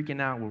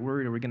freaking out. We're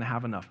worried, are we going to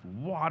have enough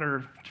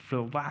water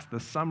to last the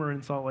summer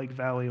in Salt Lake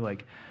Valley?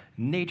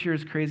 Nature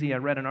is crazy. I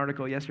read an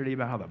article yesterday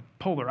about how the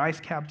polar ice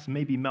caps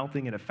may be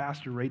melting at a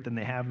faster rate than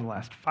they have in the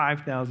last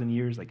 5,000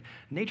 years.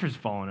 Nature's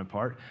falling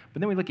apart.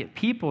 But then we look at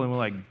people, and we're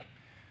like,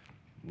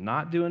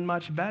 not doing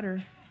much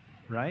better,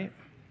 right?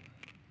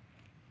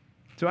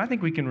 So I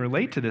think we can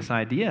relate to this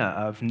idea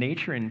of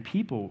nature and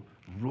people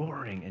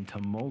roaring and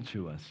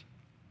tumultuous.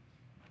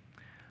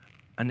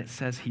 And it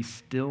says he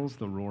stills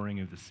the roaring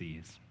of the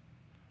seas.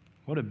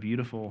 What a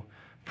beautiful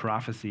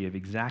prophecy of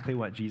exactly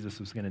what Jesus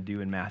was going to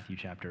do in Matthew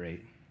chapter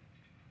 8.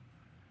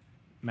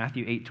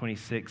 Matthew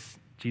 8:26,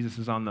 Jesus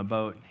is on the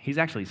boat. He's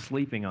actually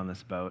sleeping on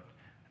this boat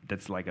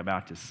that's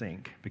about to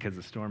sink because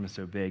the storm is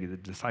so big. The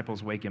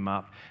disciples wake him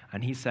up,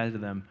 and he says to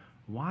them,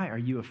 why are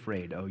you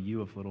afraid, O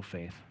you of little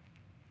faith?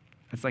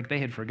 It's like they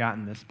had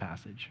forgotten this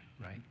passage,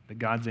 right? That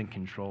God's in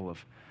control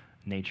of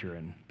nature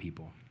and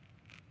people.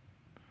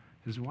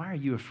 He says, why are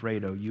you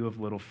afraid, O you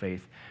of little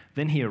faith?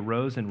 Then he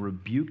arose and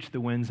rebuked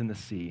the winds and the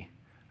sea,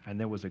 and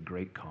there was a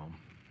great calm.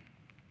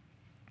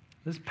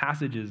 This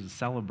passage is a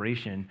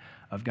celebration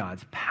of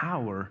God's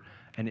power,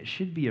 and it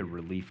should be a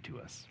relief to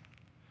us.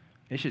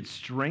 It should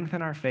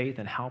strengthen our faith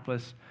and help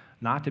us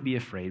not to be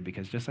afraid,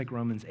 because just like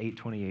Romans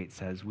 8:28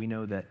 says, we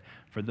know that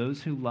for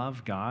those who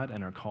love God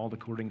and are called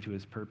according to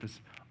his purpose,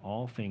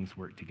 all things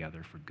work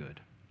together for good.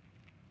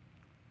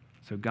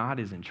 So God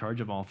is in charge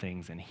of all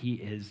things, and he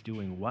is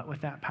doing what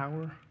with that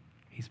power?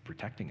 He's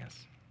protecting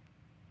us.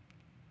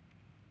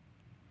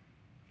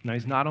 Now,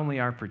 he's not only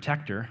our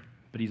protector,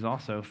 but he's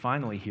also,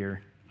 finally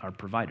here, our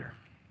provider.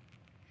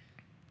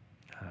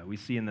 We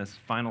see in this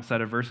final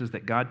set of verses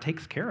that God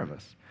takes care of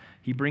us.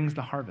 He brings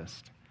the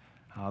harvest.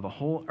 The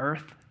whole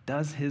earth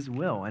does his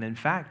will. And in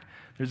fact,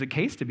 there's a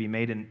case to be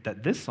made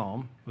that this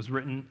psalm was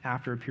written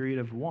after a period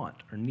of want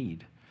or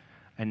need.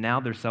 And now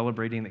they're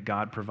celebrating that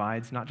God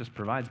provides, not just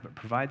provides, but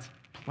provides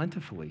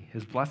plentifully.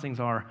 His blessings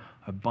are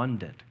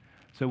abundant.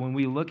 So when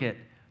we look at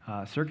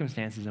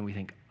circumstances and we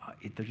think,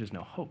 there's just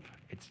no hope,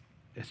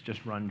 it's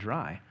just run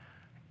dry,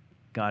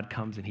 God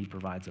comes and he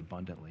provides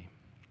abundantly.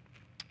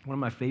 One of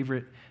my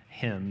favorite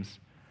hymns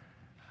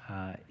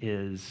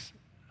is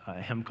a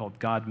hymn called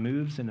God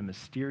Moves in a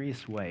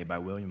Mysterious Way by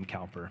William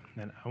Cowper.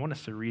 And I want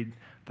us to read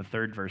the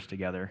third verse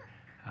together.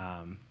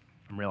 I'm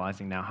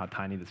realizing now how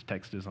tiny this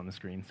text is on the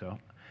screen. So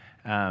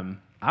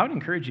I would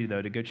encourage you,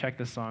 though, to go check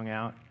this song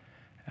out.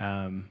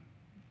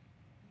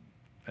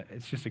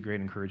 It's just a great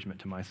encouragement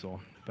to my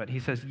soul. But he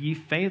says, ye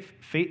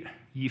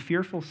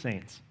fearful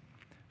saints,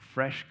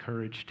 fresh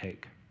courage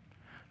take.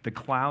 The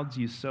clouds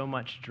you so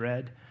much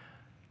dread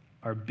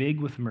are big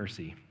with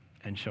mercy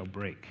and shall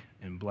break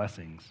in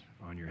blessings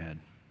on your head.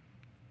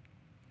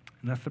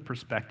 And that's the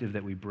perspective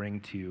that we bring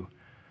to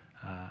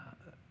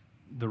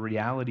the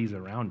realities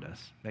around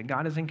us, that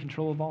God is in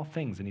control of all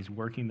things and he's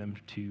working them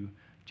to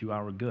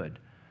our good.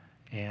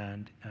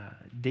 And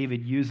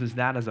David uses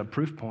that as a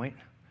proof point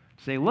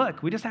to say,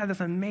 look, we just had this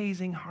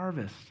amazing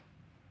harvest.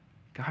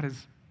 God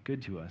is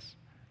good to us.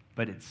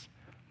 But it's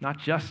not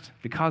just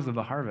because of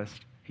the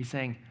harvest. He's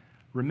saying,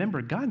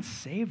 remember, God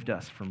saved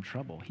us from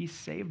trouble. He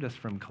saved us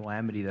from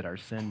calamity that our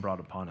sin brought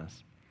upon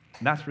us.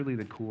 And that's really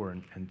the core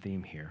and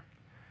theme here.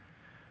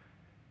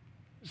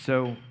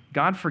 So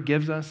God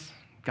forgives us.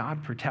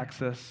 God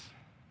protects us.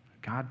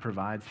 God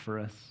provides for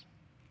us.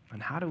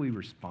 And how do we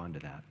respond to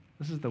that?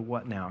 This is the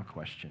what now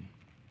question.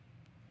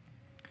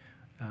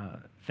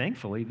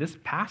 Thankfully, this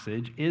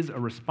passage is a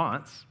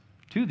response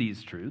to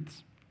these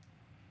truths.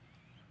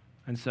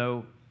 And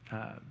so,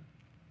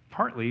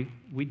 partly,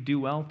 we do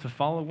well to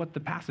follow what the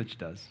passage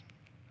does.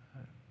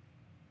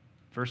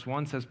 Verse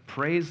 1 says,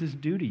 praise is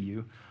due to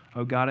you,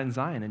 O God in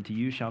Zion, and to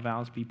you shall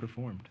vows be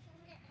performed.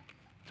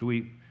 So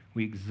we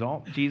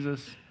exalt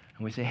Jesus,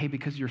 and we say, hey,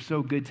 because you're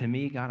so good to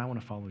me, God, I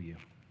want to follow you.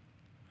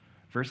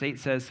 Verse 8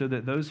 says, so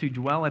that those who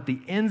dwell at the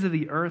ends of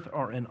the earth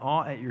are in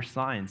awe at your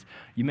signs.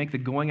 You make the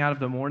going out of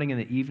the morning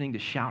and the evening to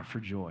shout for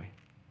joy.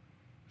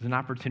 There's an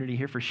opportunity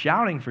here for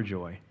shouting for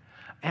joy.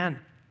 And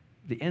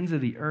the ends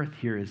of the earth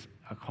here is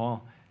a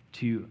call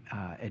to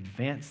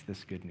advance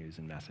this good news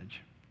and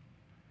message.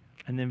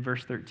 And then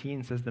verse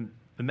 13 says, the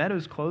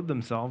meadows clothe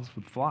themselves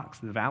with flocks,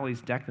 the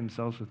valleys deck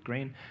themselves with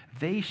grain.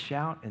 They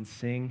shout and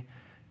sing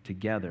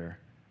together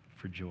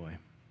for joy.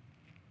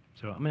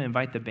 So I'm going to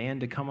invite the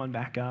band to come on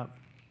back up.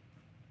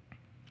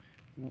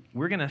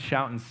 We're going to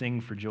shout and sing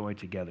for joy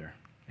together.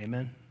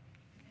 Amen?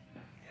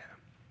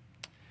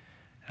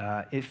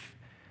 Yeah.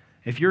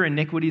 If your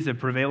iniquities have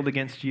prevailed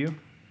against you,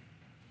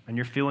 and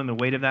you're feeling the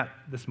weight of that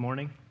this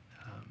morning,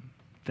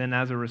 then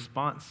as a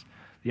response,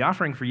 the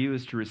offering for you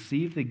is to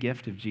receive the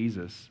gift of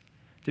Jesus,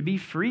 to be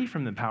free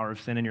from the power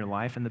of sin in your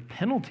life and the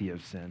penalty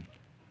of sin,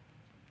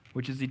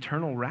 which is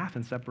eternal wrath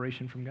and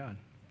separation from God.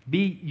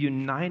 Be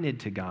united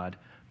to God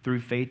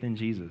through faith in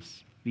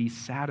Jesus. Be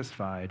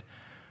satisfied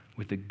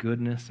with the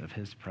goodness of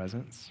his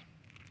presence,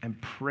 and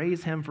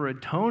praise him for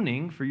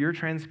atoning for your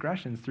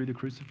transgressions through the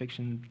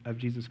crucifixion of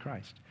Jesus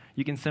Christ.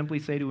 You can simply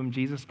say to him,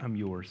 Jesus, I'm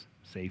yours.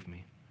 Save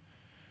me.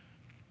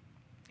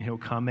 And he'll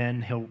come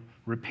in. He'll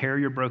repair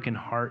your broken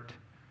heart.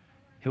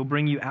 He'll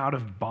bring you out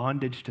of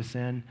bondage to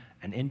sin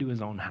and into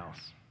his own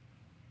house.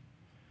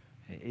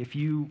 If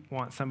you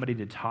want somebody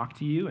to talk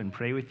to you and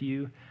pray with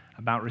you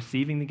about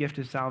receiving the gift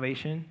of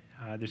salvation,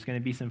 there's going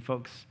to be some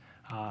folks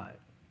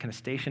kind of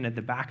stationed at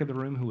the back of the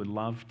room who would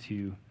love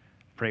to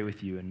pray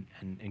with you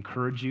and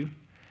encourage you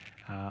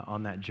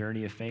on that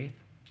journey of faith.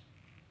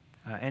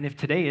 And if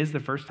today is the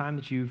first time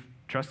that you've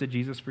trusted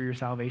Jesus for your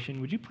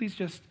salvation, would you please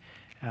just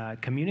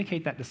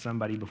communicate that to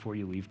somebody before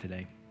you leave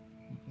today?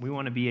 We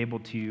want to be able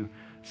to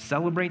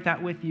celebrate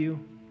that with you,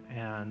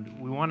 and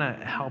we want to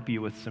help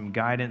you with some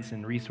guidance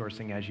and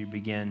resourcing as you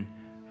begin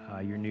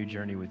your new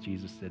journey with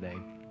Jesus today.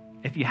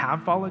 If you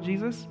have followed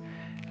Jesus,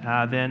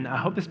 then I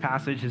hope this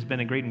passage has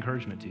been a great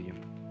encouragement to you,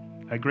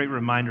 a great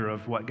reminder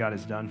of what God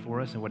has done for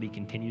us and what he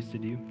continues to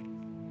do,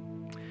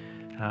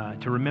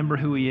 to remember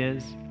who he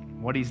is,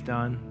 what he's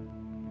done.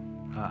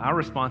 Our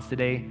response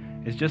today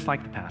is just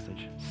like the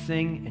passage: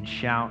 sing and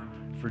shout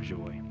for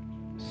joy.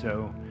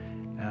 So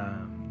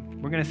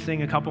we're going to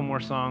sing a couple more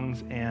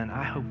songs, and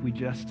I hope we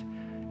just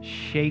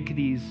shake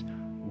these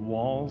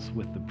walls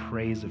with the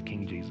praise of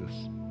King Jesus.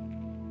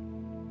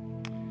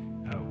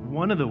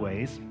 One of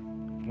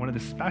the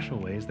special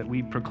ways that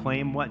we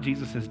proclaim what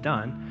Jesus has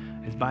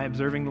done is by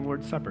observing the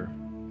Lord's Supper.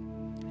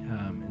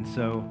 And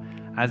so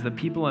as the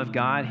people of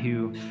God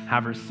who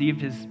have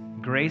received his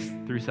grace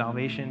through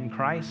salvation in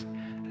Christ,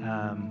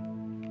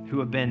 who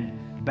have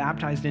been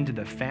baptized into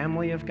the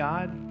family of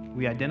God,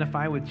 we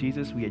identify with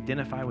Jesus, we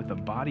identify with the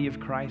body of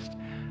Christ,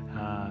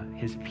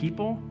 his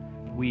people.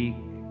 We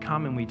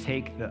come and we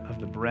take of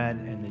the bread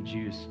and the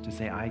juice to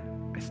say, I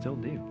still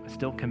do. I'm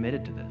still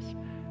committed to this.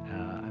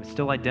 I'm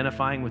still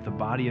identifying with the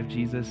body of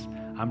Jesus.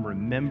 I'm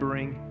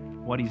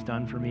remembering what he's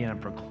done for me, and I'm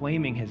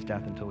proclaiming his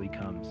death until he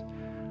comes.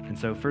 And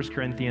so 1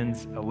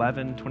 Corinthians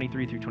 11,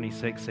 23 through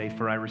 26 say,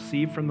 for I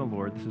received from the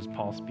Lord, this is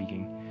Paul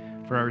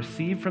speaking, for I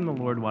received from the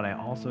Lord what I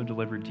also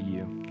delivered to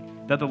you,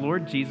 that the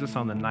Lord Jesus,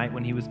 on the night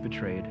when he was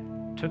betrayed,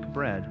 took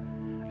bread,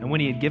 and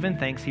when he had given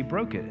thanks, he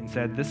broke it and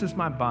said, "This is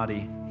my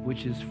body,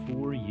 which is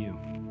for you.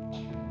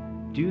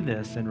 Do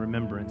this in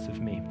remembrance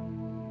of me."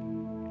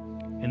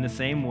 In the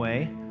same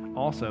way,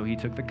 also he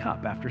took the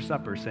cup after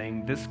supper,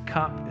 saying, "This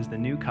cup is the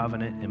new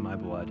covenant in my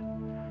blood.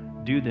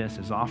 Do this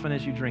as often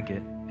as you drink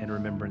it in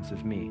remembrance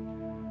of me.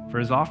 For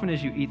as often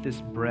as you eat this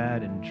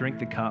bread and drink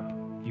the cup,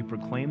 you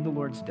proclaim the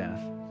Lord's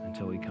death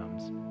until he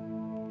comes."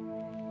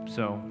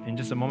 So in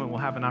just a moment, we'll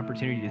have an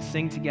opportunity to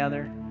sing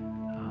together.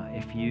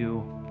 If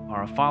you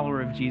are a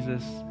follower of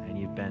Jesus and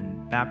you've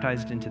been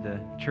baptized into the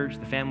church,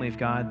 the family of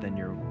God, then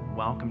you're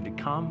welcome to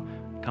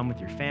come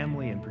with your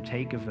family and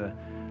partake of the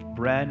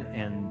bread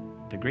and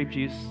the grape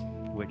juice,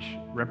 which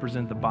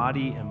represent the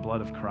body and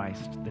blood of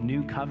Christ, the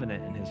new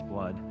covenant in his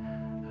blood,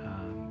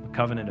 a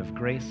covenant of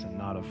grace and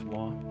not of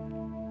law.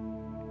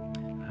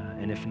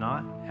 And if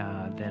not,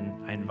 then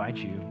I invite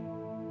you,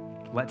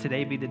 let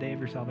today be the day of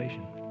your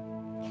salvation.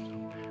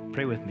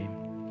 Pray with me.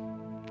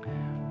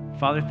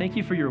 Father, thank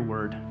you for your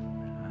word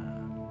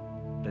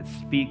that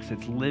speaks.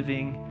 It's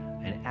living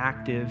and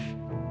active.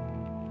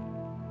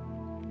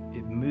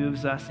 It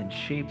moves us and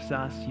shapes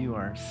us. You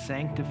are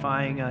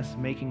sanctifying us,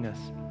 making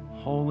us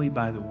holy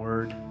by the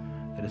word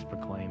that is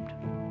proclaimed.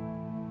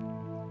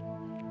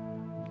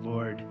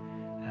 Lord,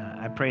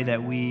 I pray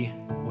that we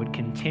would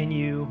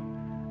continue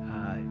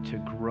to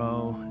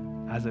grow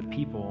as a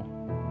people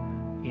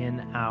in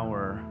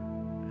our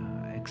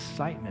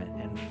excitement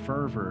and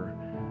fervor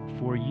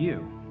for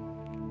you.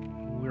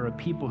 We're a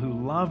people who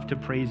love to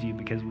praise you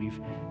because we've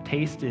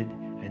tasted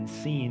and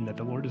seen that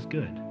the Lord is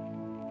good.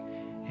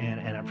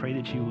 And I pray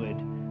that you would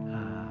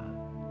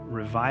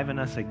revive in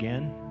us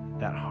again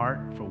that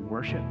heart for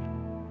worship,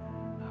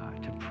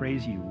 to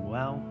praise you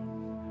well.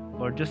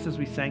 Lord, just as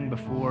we sang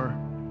before,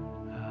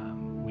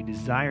 we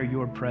desire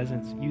your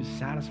presence. You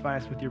satisfy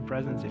us with your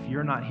presence. If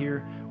you're not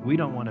here, we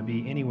don't want to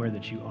be anywhere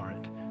that you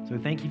aren't. So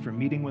thank you for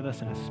meeting with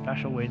us in a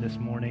special way this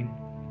morning.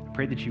 I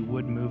pray that you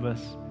would move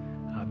us,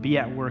 be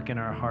at work in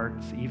our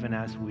hearts, even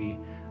as we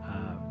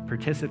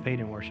participate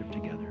in worship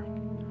together.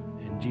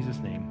 In Jesus'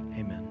 name,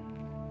 amen.